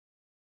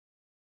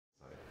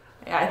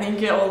Yeah, I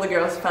think all the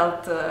girls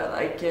felt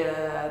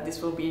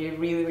this will be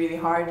really, really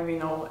hard. We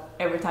know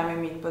every time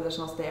we meet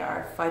Buducnost, they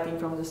are fighting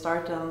from the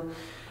start,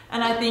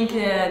 and I think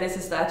this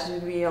is the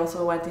attitude we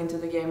also went into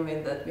the game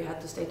with, that we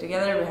had to stay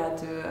together, we had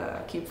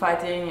to keep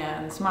fighting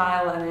and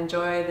smile and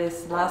enjoy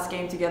this last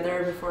game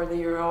together before the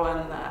Euro,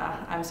 and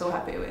I'm so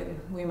happy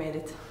we made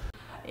it.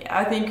 Yeah,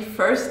 I think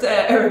first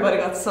everybody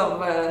got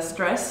some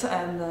stress,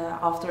 and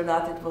after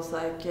that it was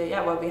like,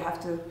 yeah, well, we have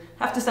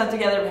to stand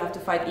together, we have to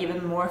fight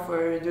even more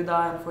for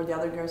Duda and for the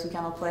other girls who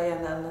cannot play,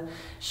 and then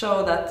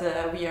show that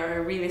we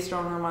are really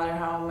strong no matter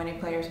how many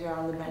players we are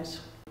on the bench.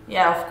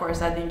 Yeah, of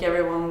course, I think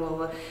everyone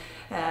will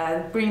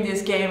bring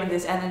this game and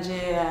this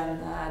energy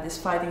and this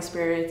fighting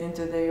spirit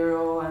into the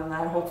Euro, and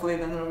hopefully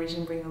the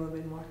Norwegian bring a little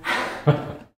bit more.